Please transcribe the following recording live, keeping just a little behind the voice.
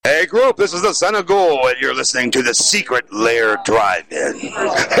group. This is the Son of Ghoul, and you're listening to the Secret Lair Drive-In.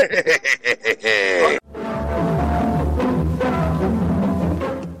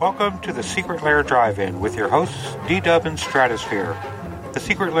 Welcome to the Secret Lair Drive-In with your hosts, D-Dub and Stratosphere. The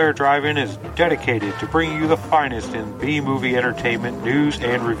Secret Lair Drive-In is dedicated to bringing you the finest in B-movie entertainment, news,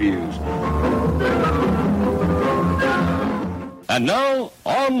 and reviews. And now,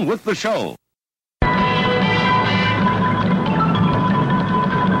 on with the show.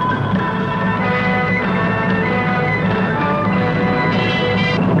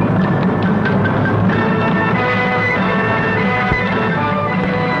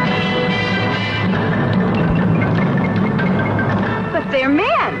 They're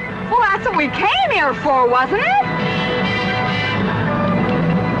men. Well, that's what we came here for, wasn't it?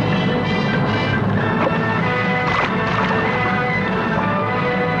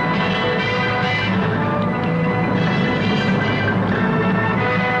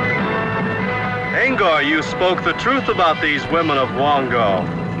 Angor, you spoke the truth about these women of Wongo.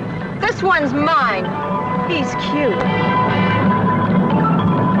 This one's mine. He's cute.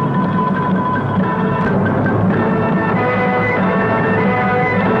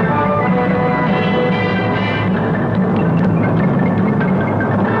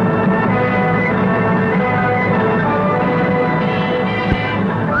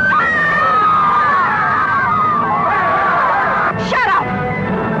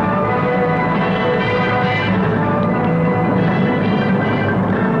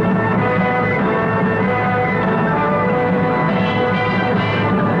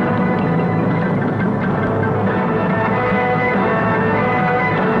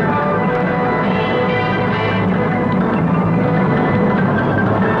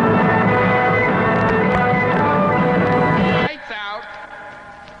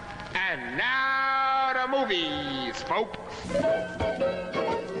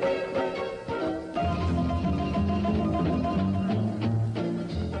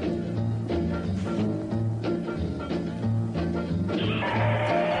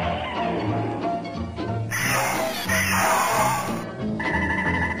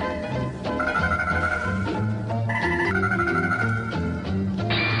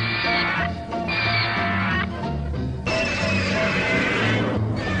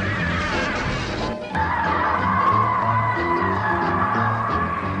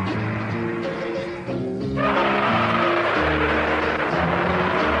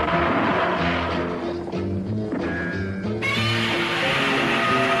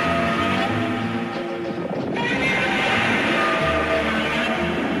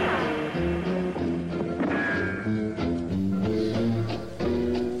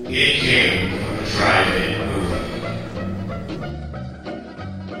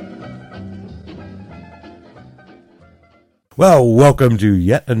 Well, welcome to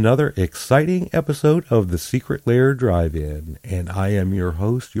yet another exciting episode of the Secret Lair Drive-In, and I am your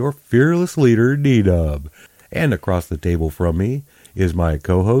host, your fearless leader, D-Dub. And across the table from me is my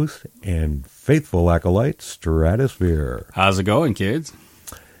co-host and faithful acolyte, Stratosphere. How's it going, kids?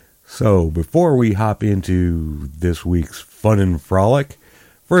 So, before we hop into this week's fun and frolic,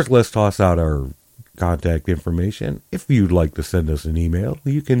 first let's toss out our contact information. If you'd like to send us an email,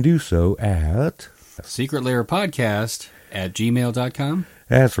 you can do so at secretlairpodcast@gmail.com.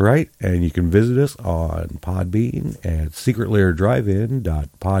 That's right, and you can visit us on Podbean at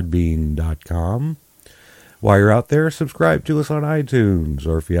secretlairdrivein.podbean.com. While you're out there, subscribe to us on iTunes,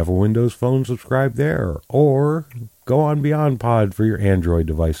 or if you have a Windows phone, subscribe there, or go on Beyond Pod for your Android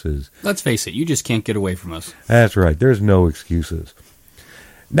devices. Let's face it, you just can't get away from us. That's right, there's no excuses.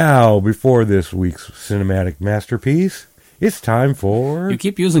 Now, before this week's cinematic masterpiece, it's time for... You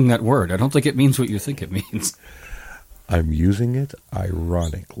keep using that word. I don't think it means what you think it means. I'm using it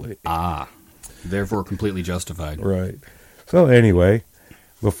ironically. Ah, therefore completely justified. Right. So anyway,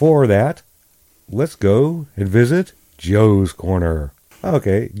 before that, let's go and visit Joe's Corner.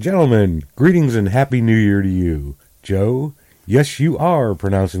 Okay, gentlemen, greetings and Happy New Year to you. Joe, yes you are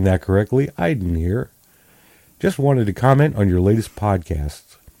pronouncing that correctly. Iden here. Just wanted to comment on your latest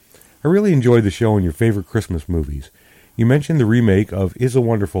podcasts. I really enjoyed the show on your favorite Christmas movies. You mentioned the remake of Is a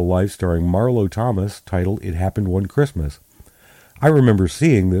Wonderful Life starring Marlo Thomas titled It Happened One Christmas. I remember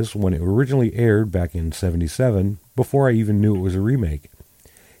seeing this when it originally aired back in '77, before I even knew it was a remake.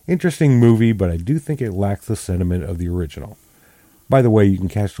 Interesting movie, but I do think it lacks the sentiment of the original. By the way, you can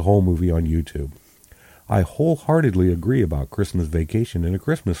catch the whole movie on YouTube. I wholeheartedly agree about Christmas Vacation and A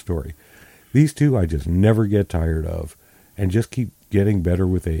Christmas Story. These two I just never get tired of, and just keep getting better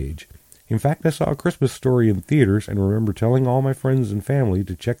with age. In fact, I saw A Christmas Story in theaters and remember telling all my friends and family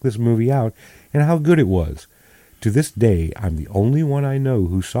to check this movie out and how good it was. To this day, I'm the only one I know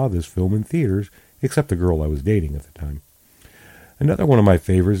who saw this film in theaters, except the girl I was dating at the time. Another one of my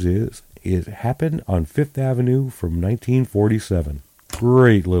favorites is It Happened on Fifth Avenue from 1947.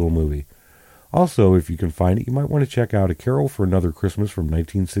 Great little movie. Also, if you can find it, you might want to check out A Carol for Another Christmas from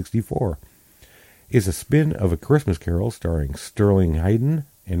 1964. It's a spin of A Christmas Carol starring Sterling Hayden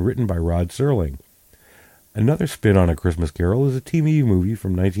and written by Rod Serling. Another spin on A Christmas Carol is a TV movie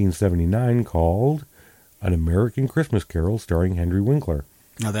from 1979 called An American Christmas Carol starring Henry Winkler.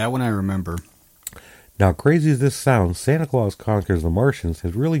 Now that one I remember. Now, crazy as this sounds, Santa Claus Conquers the Martians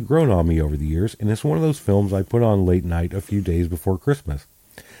has really grown on me over the years, and it's one of those films I put on late night a few days before Christmas.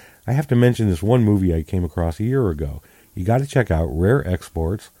 I have to mention this one movie I came across a year ago. You got to check out Rare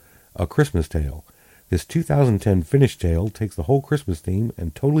Exports, A Christmas Tale. This 2010 Finnish tale takes the whole Christmas theme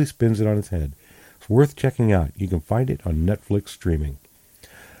and totally spins it on its head. It's worth checking out. You can find it on Netflix streaming.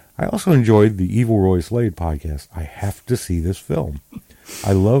 I also enjoyed the Evil Roy Slade podcast. I have to see this film.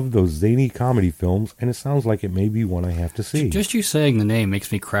 I love those zany comedy films, and it sounds like it may be one I have to see. Just you saying the name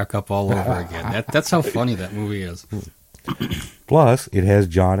makes me crack up all over again. That's how funny that movie is. Plus, it has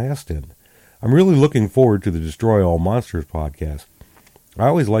John Astin. I'm really looking forward to the Destroy All Monsters podcast. I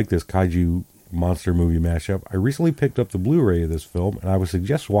always like this kaiju monster movie mashup. I recently picked up the Blu-ray of this film, and I would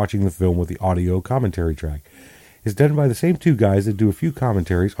suggest watching the film with the audio commentary track. It's done by the same two guys that do a few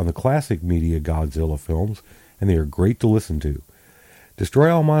commentaries on the classic media Godzilla films, and they are great to listen to.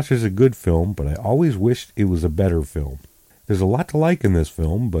 Destroy All Monsters is a good film, but I always wished it was a better film. There's a lot to like in this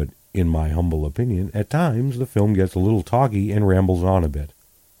film, but in my humble opinion, at times the film gets a little talky and rambles on a bit.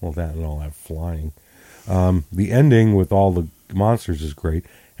 Well, that and all that flying. The ending with all the monsters is great,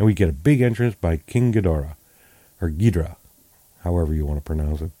 and we get a big entrance by King Ghidorah, or Ghidra, however you want to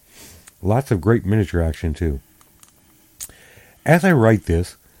pronounce it. Lots of great miniature action, too. As I write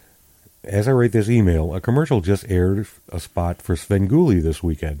this email, a commercial just aired a spot for Svengoolie this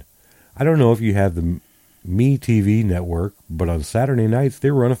weekend. I don't know if you have the Me TV network, but on Saturday nights they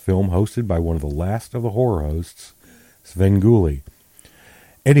run a film hosted by one of the last of the horror hosts, Svengoolie.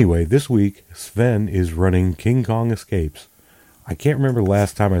 Anyway, this week, Sven is running King Kong Escapes. I can't remember the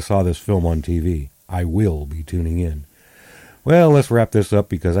last time I saw this film on TV. I will be tuning in. Well, let's wrap this up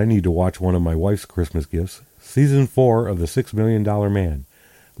because I need to watch one of my wife's Christmas gifts, Season 4 of The $6 Million Man.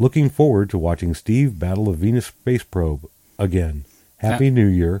 Looking forward to watching Steve battle a Venus space probe again. Happy New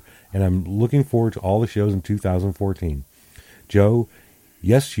Year, and I'm looking forward to all the shows in 2014. Joe,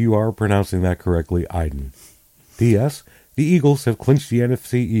 yes, you are pronouncing that correctly, Iden. P.S. The Eagles have clinched the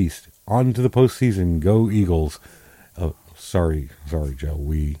NFC East. On to the postseason. Go Eagles. Oh, sorry, Joe.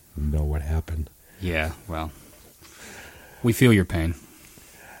 We know what happened. Yeah, well, we feel your pain.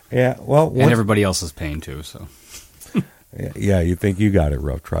 Yeah, well... And everybody else's pain, too, so... Yeah, you think you got it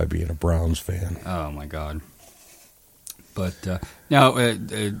rough. Try being a Browns fan. Oh, my God. But, now,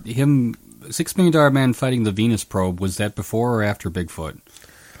 him, $6 Million Man fighting the Venus probe, was that before or after Bigfoot?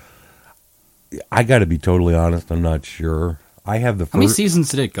 I got to be totally honest, I'm not sure. I have the first... How many seasons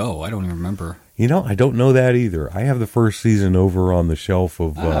did it go? I don't even remember. You know, I don't know that either. I have the first season over on the shelf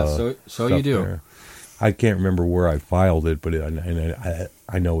of... so you do. There. I can't remember where I filed it, but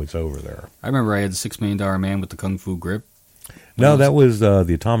I know it's over there. I remember I had the $6 Million Man with the Kung Fu grip. No, that was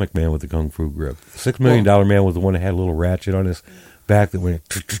the Atomic Man with the Kung Fu grip. $6 Million Man was the one that had a little ratchet on his back that went...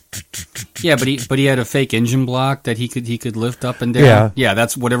 Yeah, but he had a fake engine block that he could lift up and down. Yeah,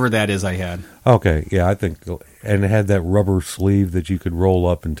 that's whatever that is I had. Okay, yeah, I think... And it had that rubber sleeve that you could roll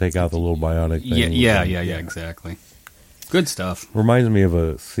up and take out the little bionic thing. Yeah, exactly. Good stuff. Reminds me of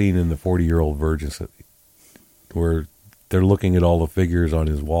a scene in the 40-Year-Old Virgin where they're looking at all the figures on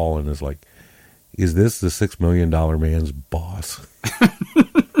his wall and it's like, is this the $6 Million Man's boss?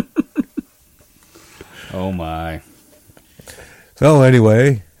 Oh, my. So,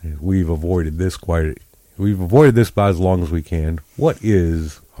 anyway, we've avoided this by as long as we can. What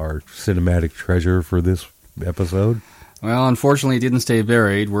is our cinematic treasure for this episode? Well, unfortunately, it didn't stay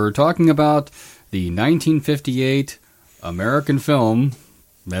buried. We're talking about the 1958 American film.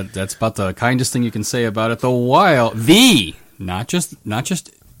 That's about the kindest thing you can say about it. Not just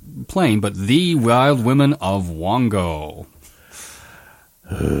plain, but the Wild Women of Wongo.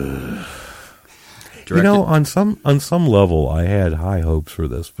 You know, on some level, I had high hopes for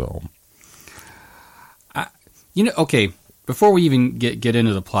this film. Okay. Before we even get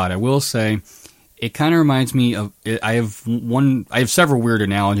into the plot, I will say it kind of reminds me of. I have several weird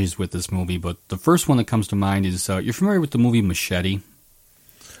analogies with this movie, but the first one that comes to mind is you're familiar with the movie Machete?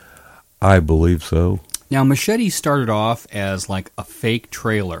 I believe so. Now, Machete started off as like a fake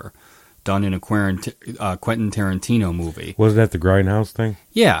trailer done in a Quentin Tarantino movie. Wasn't that the Grindhouse thing?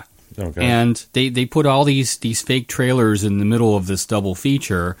 Yeah. Okay. And they put all these fake trailers in the middle of this double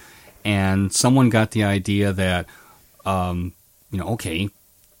feature, and someone got the idea that,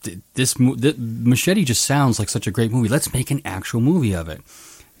 this Machete just sounds like such a great movie. Let's make an actual movie of it.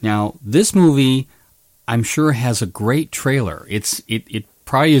 Now, this movie, I'm sure, has a great trailer. It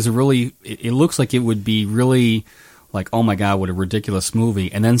probably is it looks like it would be really like, oh my God, what a ridiculous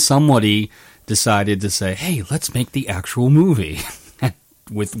movie. And then somebody decided to say, hey, let's make the actual movie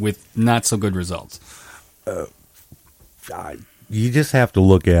with not so good results. You just have to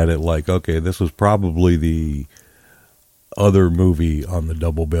look at it like, okay, this was probably the other movie on the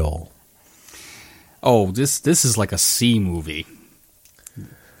double bill. Oh, this is like a C movie.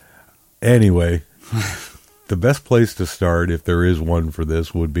 Anyway, the best place to start, if there is one for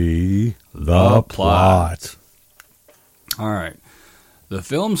this, would be the plot. All right. The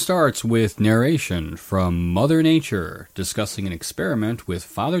film starts with narration from Mother Nature discussing an experiment with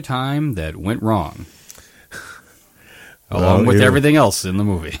Father Time that went wrong. Along with everything else in the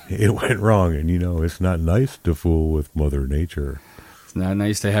movie. It went wrong, and it's not nice to fool with Mother Nature. It's not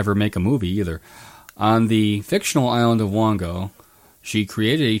nice to have her make a movie either. On the fictional island of Wongo, she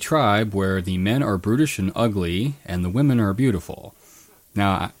created a tribe where the men are brutish and ugly, and the women are beautiful.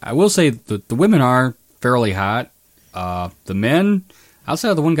 Now, I will say that the women are fairly hot. The men,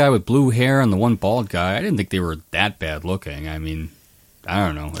 outside of the one guy with blue hair and the one bald guy, I didn't think they were that bad looking. I mean, I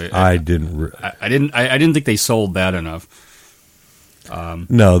don't know. I didn't think they sold that enough.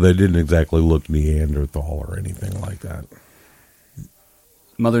 No, they didn't exactly look Neanderthal or anything like that.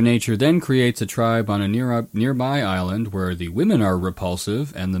 Mother Nature then creates a tribe on a nearby island where the women are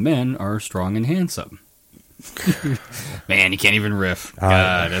repulsive and the men are strong and handsome. Man, you can't even riff.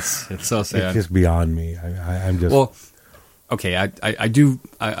 God, it's so sad. It's just beyond me. I'm just... Well, okay, I do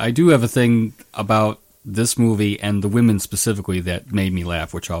have a thing about this movie and the women specifically that made me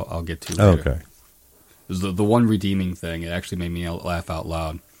laugh, which I'll get to later. Okay. It was the one redeeming thing. It actually made me laugh out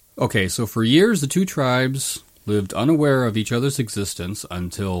loud. Okay, so for years, the two tribes lived unaware of each other's existence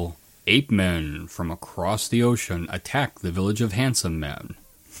until ape men from across the ocean attacked the village of handsome men.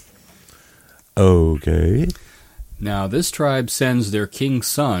 Okay. Now, this tribe sends their king's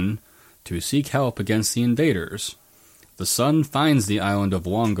son to seek help against the invaders. The son finds the island of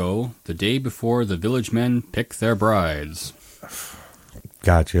Wongo the day before the village men pick their brides.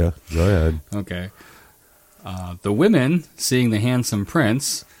 Gotcha. Go ahead. Okay. The women, seeing the handsome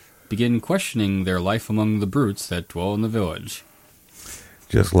prince, begin questioning their life among the brutes that dwell in the village.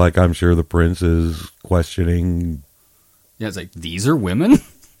 Just like I'm sure the prince is questioning... Yeah, it's like, these are women?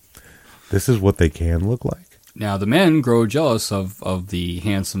 This is what they can look like? Now, the men grow jealous of the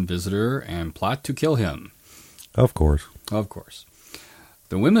handsome visitor and plot to kill him. Of course. Of course.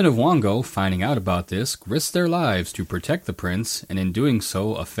 The women of Wongo, finding out about this, risk their lives to protect the prince, and in doing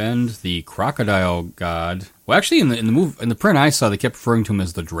so, offend the crocodile god. Well, actually, in the print I saw, they kept referring to him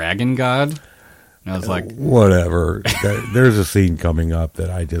as the dragon god. And I was like, whatever. There's a scene coming up that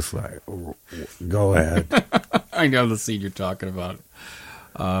I just like. Go ahead. I know the scene you're talking about.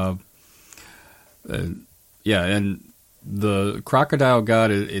 Yeah, and the crocodile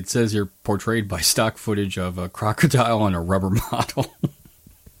god, it says you're portrayed by stock footage of a crocodile and a rubber model.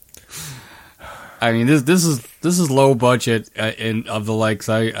 I mean, this is low budget and of the likes.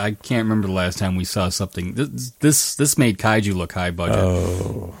 I can't remember the last time we saw something. This made kaiju look high budget.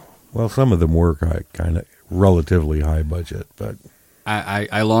 Oh, well, some of them were kind of relatively high budget, but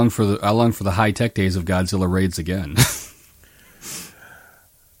I long for the high tech days of Godzilla raids again.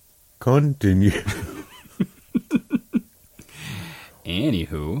 Continue.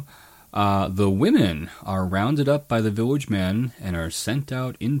 Anywho, the women are rounded up by the village men and are sent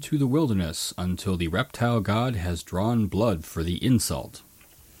out into the wilderness until the reptile god has drawn blood for the insult.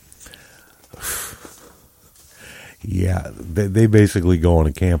 Yeah, they basically go on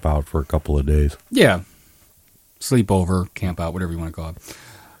a camp out for a couple of days. Yeah. Sleep over, camp out, whatever you want to call it.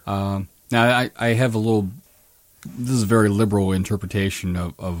 Now, I have a little... This is a very liberal interpretation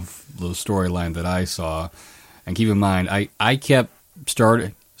of the storyline that I saw. And keep in mind, I kept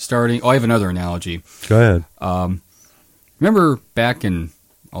starting... Oh, I have another analogy. Go ahead. Remember back in...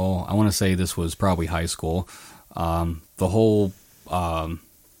 Oh, I want to say this was probably high school. The whole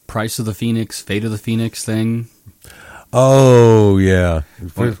Price of the Phoenix, Fate of the Phoenix thing. Oh, yeah.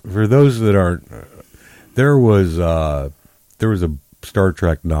 For those that aren't... There was a Star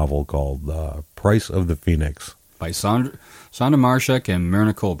Trek novel called Price of the Phoenix. By Sonda Marshak and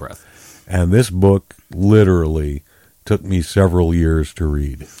Myrna Colbreth. And this book literally took me several years to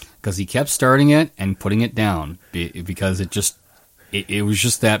read. Because he kept starting it and putting it down. Because it was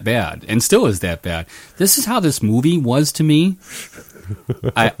just that bad. And still is that bad. This is how this movie was to me.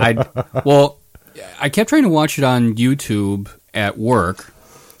 I kept trying to watch it on YouTube at work,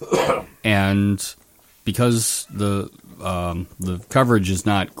 and because the coverage is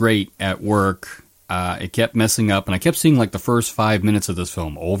not great at work, it kept messing up, and I kept seeing like the first 5 minutes of this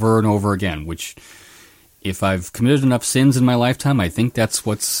film over and over again, which, if I've committed enough sins in my lifetime, I think that's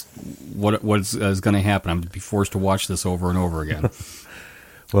what is going to happen. I'm going to be forced to watch this over and over again.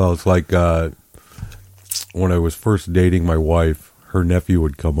 Well, it's like when I was first dating my wife, her nephew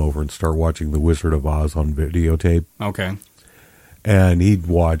would come over and start watching The Wizard of Oz on videotape. Okay. And he'd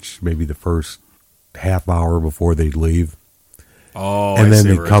watch maybe the first half hour before they'd leave. Oh, and then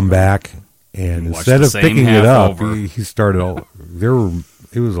they'd come back, and instead of picking it up, he started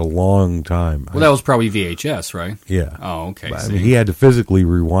it was a long time. Well, that was probably VHS, right? Yeah. Oh, okay. I mean, he had to physically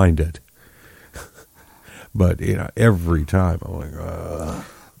rewind it. But, every time I'm like,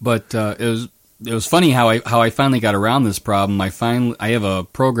 But it was funny how I finally got around this problem. I have a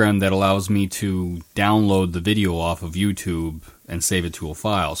program that allows me to download the video off of YouTube and save it to a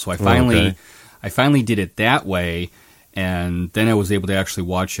file. So I finally did it that way, and then I was able to actually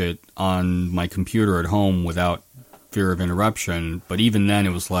watch it on my computer at home without fear of interruption. But even then,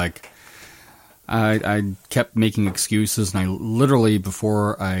 it was like I kept making excuses, and I literally,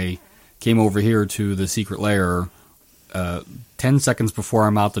 before I came over here to the secret lair, 10 seconds before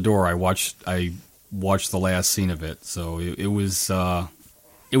I'm out the door, I watched the last scene of it. So it was a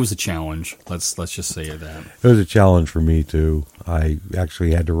challenge. Let's just say that. It was a challenge for me too. I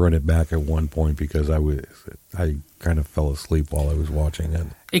actually had to run it back at one point because I kind of fell asleep while I was watching it.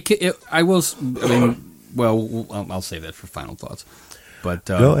 I'll save that for final thoughts. But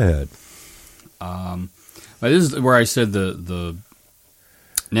go ahead. But this is where I said the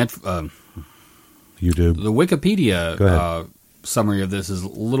YouTube. The Wikipedia summary of this is a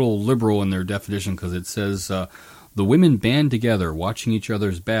little liberal in their definition, because it says the women band together, watching each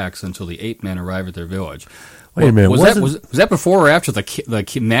other's backs until the ape men arrive at their village. Wait a minute. Was that before or after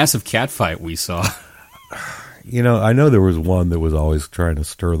the massive cat fight we saw? I know there was one that was always trying to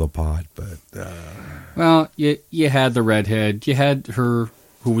stir the pot, but... Well, you had the redhead, you had her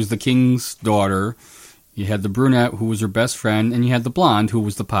who was the king's daughter, you had the brunette who was her best friend, and you had the blonde who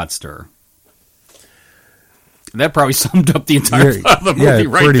was the pot stirrer. That probably summed up the entire plot of the movie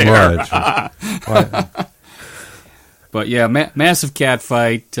right pretty there. Much. But yeah, massive cat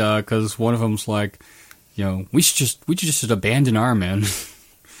fight, because one of them's like, we should just abandon our men.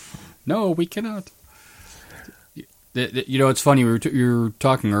 No, we cannot. It's funny. We were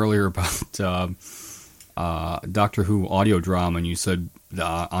talking earlier about Doctor Who audio drama, and you said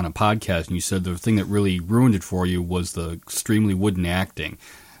on a podcast, and you said the thing that really ruined it for you was the extremely wooden acting.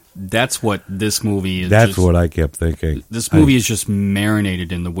 That's what this movie is. That's what I kept thinking. This movie is just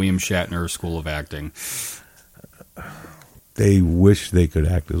marinated in the William Shatner school of acting. They wish they could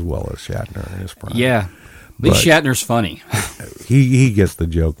act as well as Shatner in his prime. Yeah, at least Shatner's funny. he gets the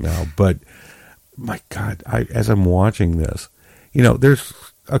joke now, but my God, as I'm watching this, there's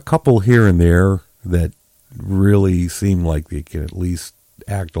a couple here and there that really seem like they can at least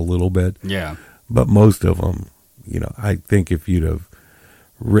act a little bit. Yeah. But most of them, I think if you'd have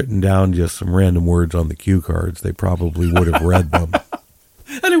written down just some random words on the cue cards, they probably would have read them.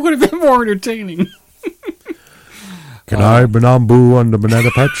 And it would have been more entertaining. Can I banambu on the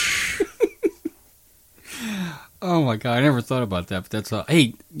banana patch? Oh my God, I never thought about that. But that's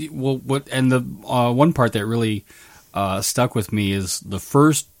hey, well, what? And the one part that really stuck with me is the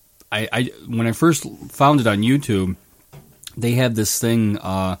first. When I first found it on YouTube, they had this thing.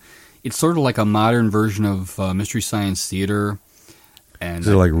 It's sort of like a modern version of Mystery Science Theater. And is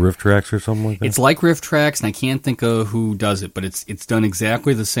it like Riff Tracks or something like that? It's like Riff Tracks, and I can't think of who does it, but it's done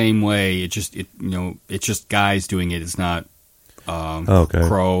exactly the same way. It's just guys doing it. It's not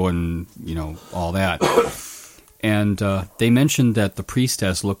Crow and all that. And they mentioned that the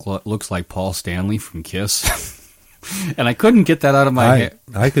priestess looks like Paul Stanley from Kiss. And I couldn't get that out of my head.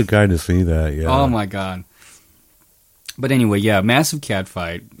 I could kind of see that, yeah. Oh, my God. But anyway, yeah, massive cat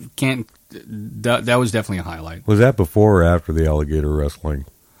fight. That was definitely a highlight. Was that before or after the alligator wrestling?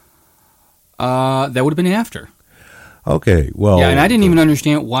 That would have been after. Okay, well... Yeah, and I didn't even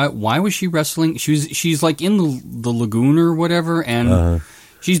understand why was she wrestling? She's like in the lagoon or whatever, and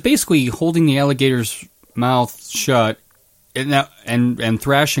she's basically holding the alligator's mouth shut and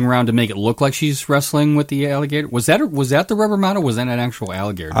thrashing around to make it look like she's wrestling with the alligator. Was that the rubber mount, or was that an actual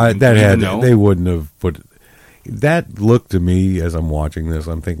alligator? They wouldn't have put that. Looked to me as I'm watching this,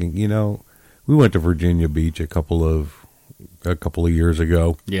 I'm thinking, we went to Virginia Beach a couple of years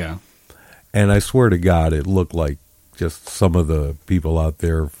ago. Yeah, and I swear to God, it looked like just some of the people out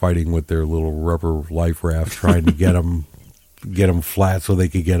there fighting with their little rubber life rafts, trying to get them get them flat so they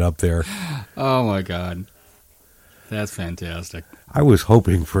could get up there. Oh my God, that's fantastic. I was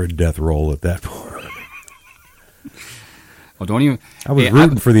hoping for a death roll at that point. Well, don't even. I was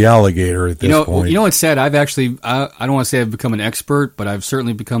rooting for the alligator at this point. You know what's sad? I've actually, I don't want to say I've become an expert, but I've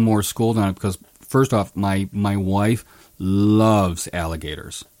certainly become more schooled on it because, first off, my wife loves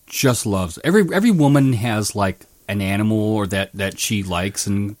alligators. Just loves. Every woman has like an animal or that she likes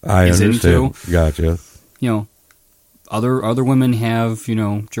and is into. Gotcha. You know, other women have, you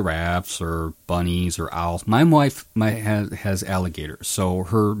know, giraffes or bunnies or owls. My wife has alligators, so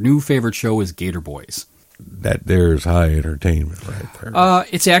her new favorite show is Gator Boys. That there's high entertainment right there.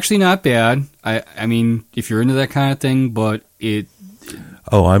 It's actually not bad. I mean, if you're into that kind of thing, but it.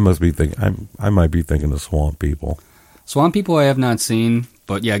 Oh, I must be thinking. I might be thinking of Swamp People. Swamp People I have not seen,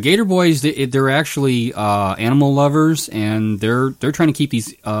 but yeah, Gator Boys. They're actually animal lovers, and they're trying to keep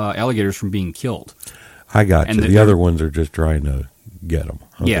these alligators from being killed. I got you. The other ones are just trying to get them.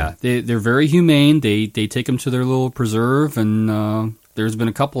 Okay. Yeah, they're very humane. They take them to their little preserve, and there's been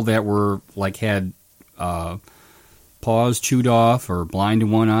a couple that were like had. Paws chewed off or blind in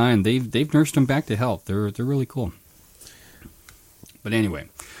one eye, and they've nursed them back to health. They're really cool. But anyway,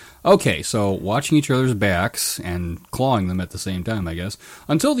 okay, so watching each other's backs and clawing them at the same time, I guess,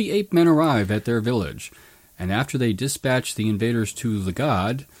 until the ape men arrive at their village, and after they dispatch the invaders to the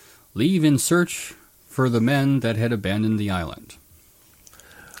god, leave in search for the men that had abandoned the island.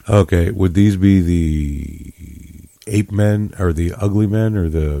 Okay, would these be the ape men or the ugly men or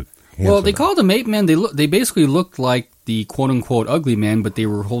the? Well, they called them ape men. They basically looked like the quote-unquote ugly men, but they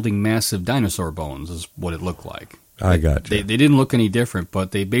were holding massive dinosaur bones is what it looked like. I got you. They didn't look any different, but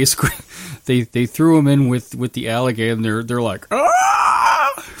they basically they threw them in with the alligator, and they're like,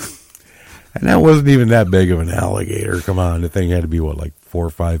 ah! And that wasn't even that big of an alligator. Come on, the thing had to be, what, like 4 or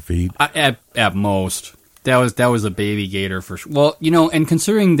 5 feet? At most. That was a baby gator for sure. Well, you know, and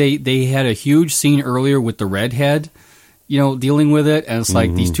considering they had a huge scene earlier with the redhead, you know, dealing with it, and it's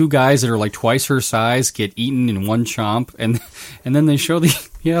like these two guys that are like twice her size get eaten in one chomp, and then they show the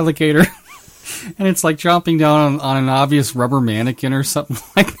alligator, and it's like chomping down on an obvious rubber mannequin or something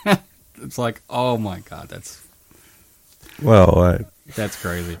like that. It's like, oh my God, that's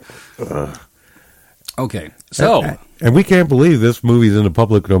crazy. Okay, so and we can't believe this movie's in the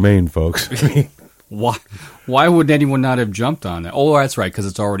public domain, folks. Why would anyone not have jumped on that? Oh, that's right, because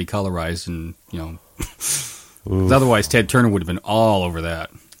it's already colorized, and you know. Otherwise, Ted Turner would have been all over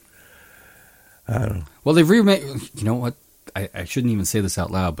that. I don't know. Well, they've remade. You know what? I shouldn't even say this out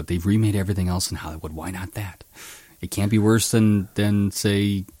loud, but they've remade everything else in Hollywood. Why not that? It can't be worse than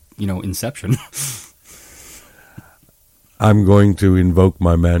say, you know, Inception. I'm going to invoke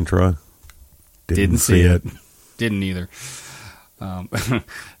my mantra. Didn't see it. Didn't either.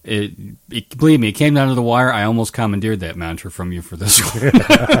 Believe me, it came down to the wire. I almost commandeered that mantra from you for this one.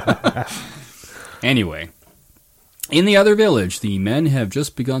 Anyway. In the other village, the men have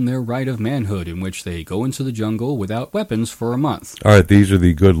just begun their rite of manhood, in which they go into the jungle without weapons for a month. All right, these are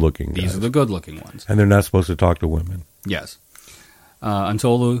the good-looking guys. These are the good-looking ones. And they're not supposed to talk to women. Yes.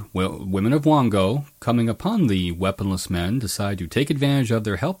 Until the women of Wongo, coming upon the weaponless men, decide to take advantage of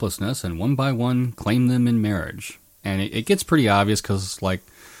their helplessness and one by one claim them in marriage. And it gets pretty obvious because, like,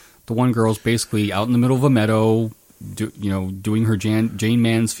 the one girl's basically out in the middle of a meadow, doing her Jane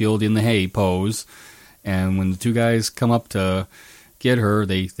Mansfield in the hay pose. And when the two guys come up to get her,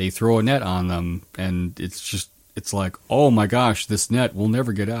 they throw a net on them, and it's like, oh my gosh, this net will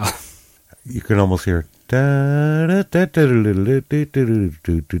never get out. You can almost hear. Yeah.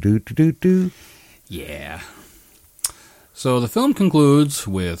 So the film concludes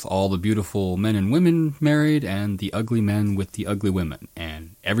with all the beautiful men and women married, and the ugly men with the ugly women,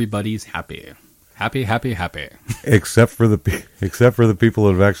 and everybody's happy. Happy, happy, happy. Except for the people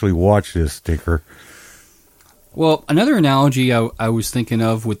that have actually watched this stinker. Well, another analogy I was thinking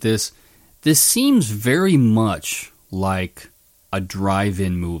of with this seems very much like a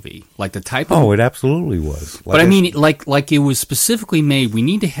drive-in movie, like the type of. Oh, it absolutely was. But I mean, like it was specifically made. We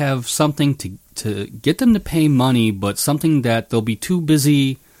need to have something to get them to pay money, but something that they'll be too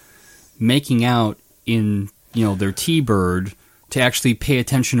busy making out in their T-bird to actually pay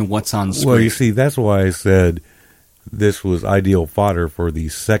attention to what's on screen. Well, you see, that's why I said this was ideal fodder for the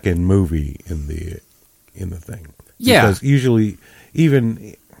second movie in the thing. Yeah. Because usually,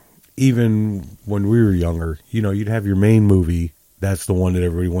 even when we were younger, you'd have your main movie. That's the one that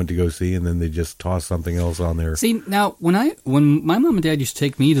everybody went to go see, and then they just toss something else on there. See, now, when my mom and dad used to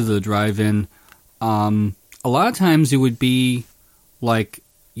take me to the drive-in, a lot of times it would be like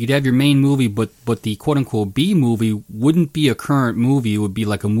you'd have your main movie, but the quote-unquote B movie wouldn't be a current movie. It would be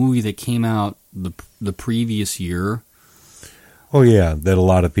like a movie that came out the previous year. Oh, yeah, that a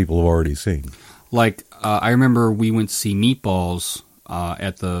lot of people have already seen. Like, I remember we went to see Meatballs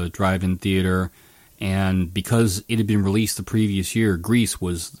at the drive-in theater, and because it had been released the previous year, Grease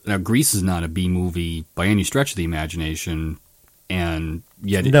is not a B movie by any stretch of the imagination, and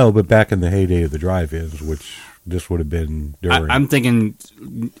yet... No, but back in the heyday of the drive-ins, which this would have been during... I'm thinking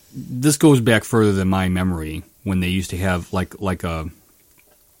this goes back further than my memory, when they used to have like a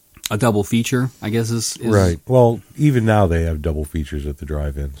double feature, I guess is... Right. Well, even now they have double features at the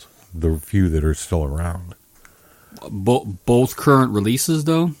drive-ins. The few that are still around. Both current releases,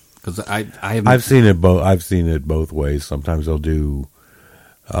 though? Because I haven't... I've seen it both ways. Sometimes they'll do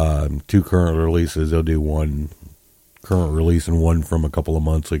 2 current releases. They'll do 1 current release and 1 from a couple of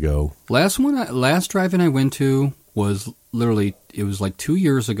months ago. Last drive-in I went to was literally, it was like 2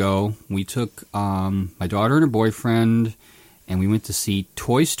 years ago. We took my daughter and her boyfriend, and we went to see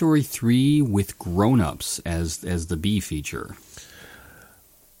Toy Story 3 with grown-ups as the B feature.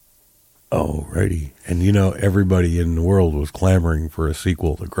 Oh, righty. And everybody in the world was clamoring for a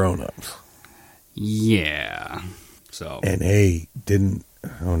sequel to Grown Ups. Yeah. So. And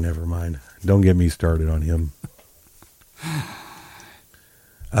oh, never mind. Don't get me started on him.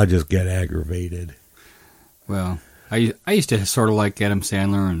 I'll just get aggravated. Well, I used to sort of like Adam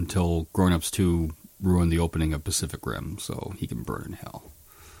Sandler until Grown Ups 2 ruined the opening of Pacific Rim, so he can burn in hell.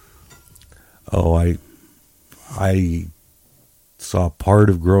 Oh, I saw part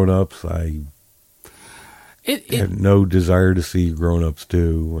of Grown Ups. I had no desire to see Grown Ups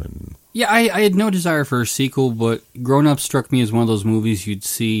 2. And yeah, I had no desire for a sequel, but Grown Ups struck me as one of those movies you'd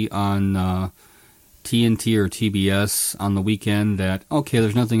see on TNT or TBS on the weekend that, okay,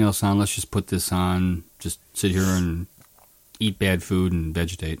 there's nothing else on, let's just put this on, just sit here and eat bad food and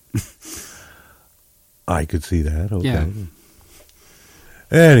vegetate. I could see that, okay. Yeah.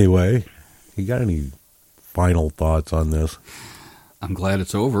 Anyway, you got any final thoughts on this? I'm glad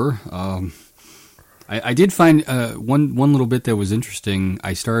it's over. I did find one little bit that was interesting.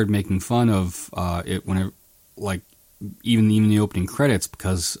 I started making fun of it when even the opening credits,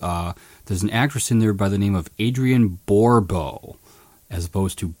 because there's an actress in there by the name of Adrienne Barbeau as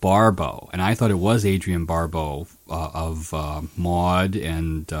opposed to Barbeau, and I thought it was Adrienne Barbeau of Maude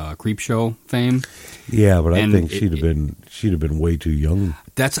and Creepshow fame. Yeah, but I think she'd have been way too young.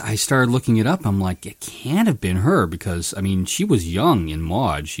 I started looking it up. I'm like, it can't have been her, because I mean, she was young in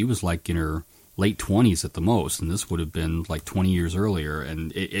Maude. She was like in her late 20s at the most, and this would have been like 20 years earlier.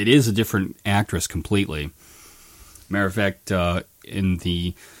 And it is a different actress completely. Matter of fact, in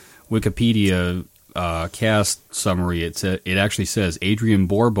the Wikipedia cast summary, it actually says Adrienne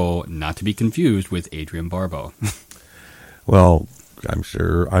Barbeau, not to be confused with Adrienne Barbeau. Well, I'm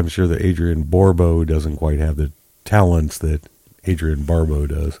sure that Adrienne Barbeau doesn't quite have the talents that Adrienne Barbeau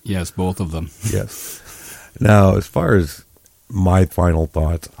does. Yes, both of them. Yes. Now, as far as my final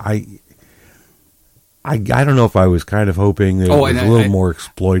thoughts, I don't know if I was kind of hoping that it was a little more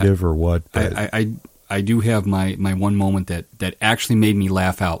exploitive or what. But I do have my one moment that actually made me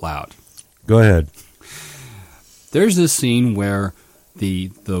laugh out loud. Go ahead. There's this scene where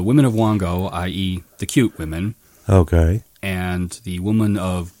the women of Wongo, i.e. the cute women, okay, and the woman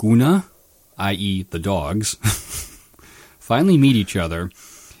of Guna, i.e. the dogs, finally meet each other,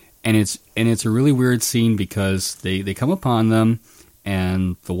 and it's a really weird scene because they come upon them,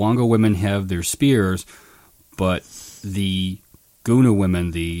 and the Wongo women have their spears, but the Guna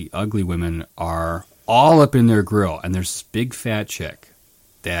women, the ugly women, are all up in their grill, and there's this big fat chick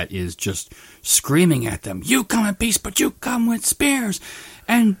that is just screaming at them, "You come in peace, but you come with spears,"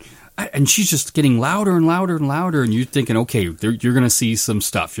 and she's just getting louder and louder and louder, and you're thinking, okay, you're going to see some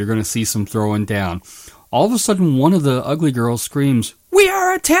stuff, you're going to see some throwing down. All of a sudden, one of the ugly girls screams, "We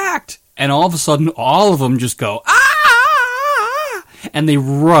are attacked!" And all of a sudden, all of them just go, "Ah!" And they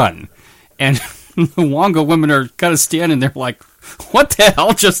run. And the Wongo women are kind of standing there like, what the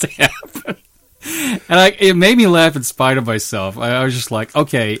hell just happened? And it made me laugh in spite of myself. I was just like,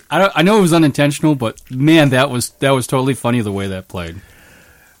 okay, I know it was unintentional, but man, that was totally funny the way that played.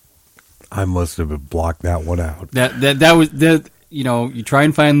 I must have blocked that one out. That was you try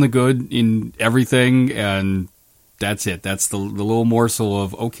and find the good in everything, and that's it. That's the little morsel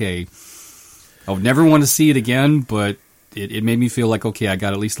of, okay, I would never want to see it again, but it made me feel like, okay, I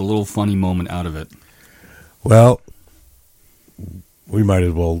got at least a little funny moment out of it. Well, we might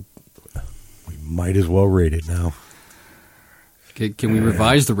as well rate it now. Can we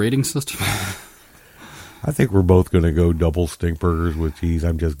revise the rating system? I think we're both going to go double stink burgers with cheese.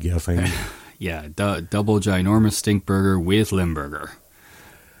 I'm just guessing. Yeah, double ginormous stink burger with Limburger.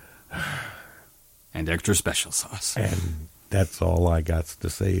 And extra special sauce. And that's all I got to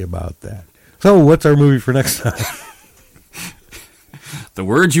say about that. So, what's our movie for next time? The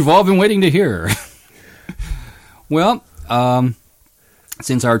words you've all been waiting to hear. Well,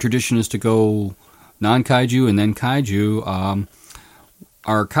 since our tradition is to go non-kaiju and then kaiju,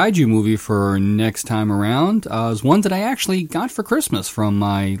 our kaiju movie for next time around is one that I actually got for Christmas from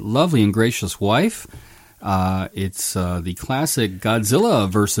my lovely and gracious wife. It's the classic Godzilla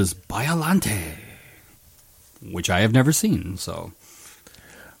versus Biollante, which I have never seen. So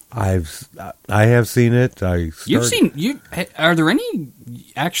I have seen it. You've seen. Are there any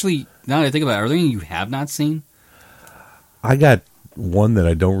actually? Now that I think about it, are there any you have not seen? I got one that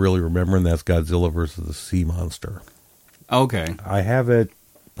I don't really remember, and that's Godzilla versus the Sea Monster. Okay. I have it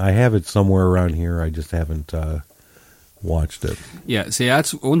somewhere around here. I just haven't watched it. Yeah, see,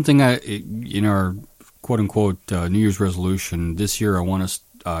 that's one thing in our quote-unquote New Year's resolution this year, I want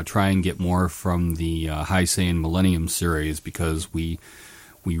to try and get more from the Heisei Millennium series, because we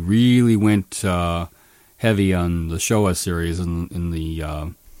really went heavy on the Showa series in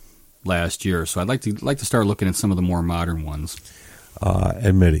the last year. So I'd like to start looking at some of the more modern ones.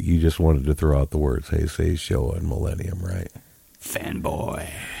 Admit it, you just wanted to throw out the words Heisei, Showa, and Millennium, right? Fanboy.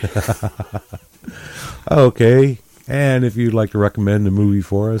 Okay, and if you'd like to recommend a movie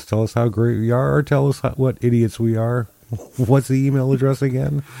for us, tell us how great we are, or tell us what idiots we are. What's the email address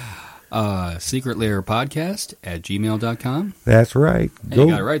again? secretlayerpodcast@gmail.com. That's right. Hey, you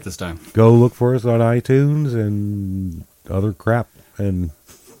got it right this time. Go look for us on iTunes and other crap. And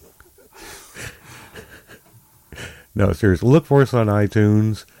no, seriously, look for us on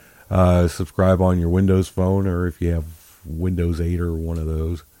iTunes. Subscribe on your Windows phone, or if you have Windows 8 or one of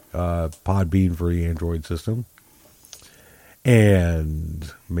those. Podbean for the Android system.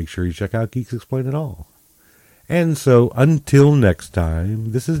 And make sure you check out Geeks Explain It All. And so, until next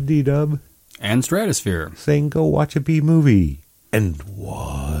time, this is D-Dub. And Stratosphere. Saying go watch a B-movie. And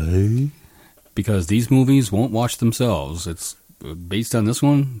why? Because these movies won't watch themselves. It's based on this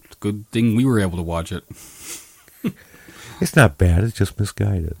one. It's a good thing we were able to watch it. It's not bad, it's just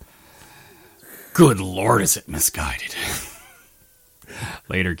misguided. Good Lord, is it misguided.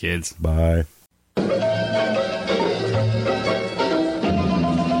 Later, kids. Bye.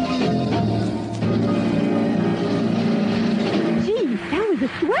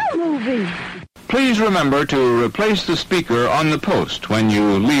 Please remember to replace the speaker on the post when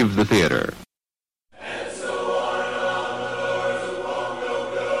you leave the theater.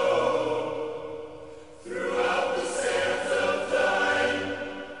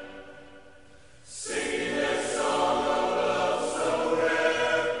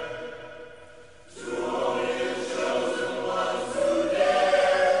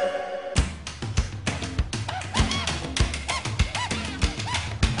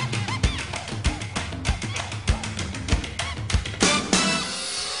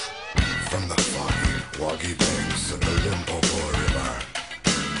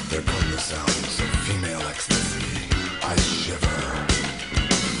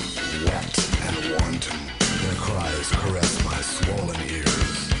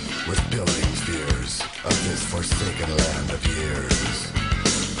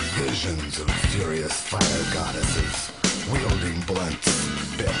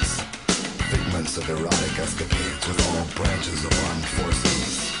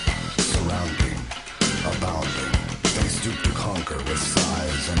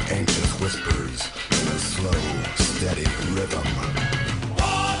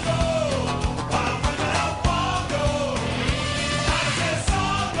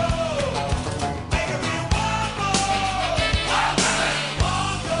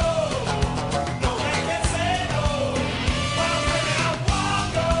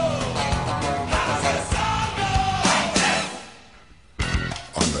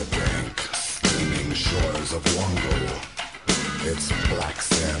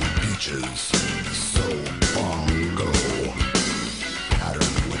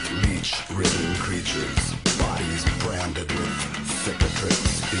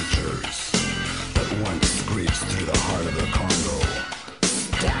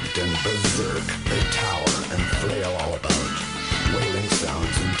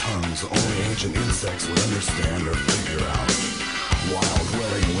 Wild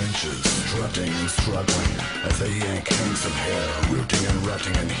willing winches strutting and struggling as they yank hanks of hair, rooting and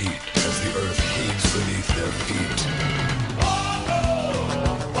rutting in heat as the earth heaves beneath their feet.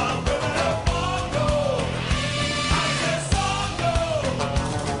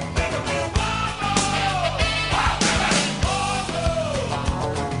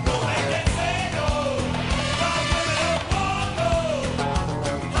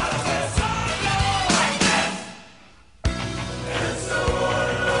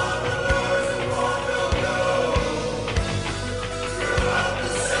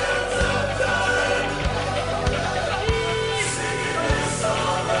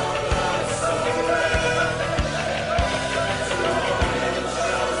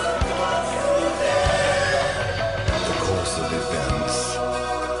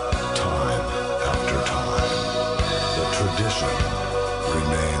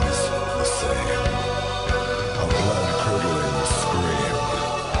 remains the same. A blood-curdling scream,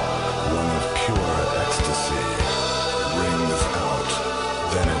 one of pure ecstasy, rings out.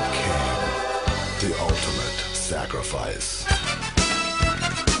 Then it came, the ultimate sacrifice.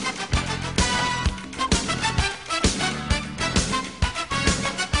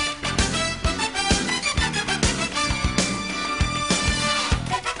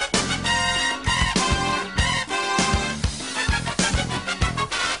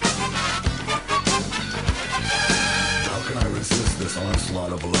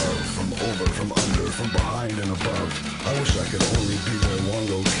 Onslaught of love, from over, from under, from behind and above. I wish I could only be their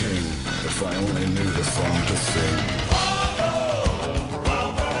Wongo king, if I only knew the song to sing.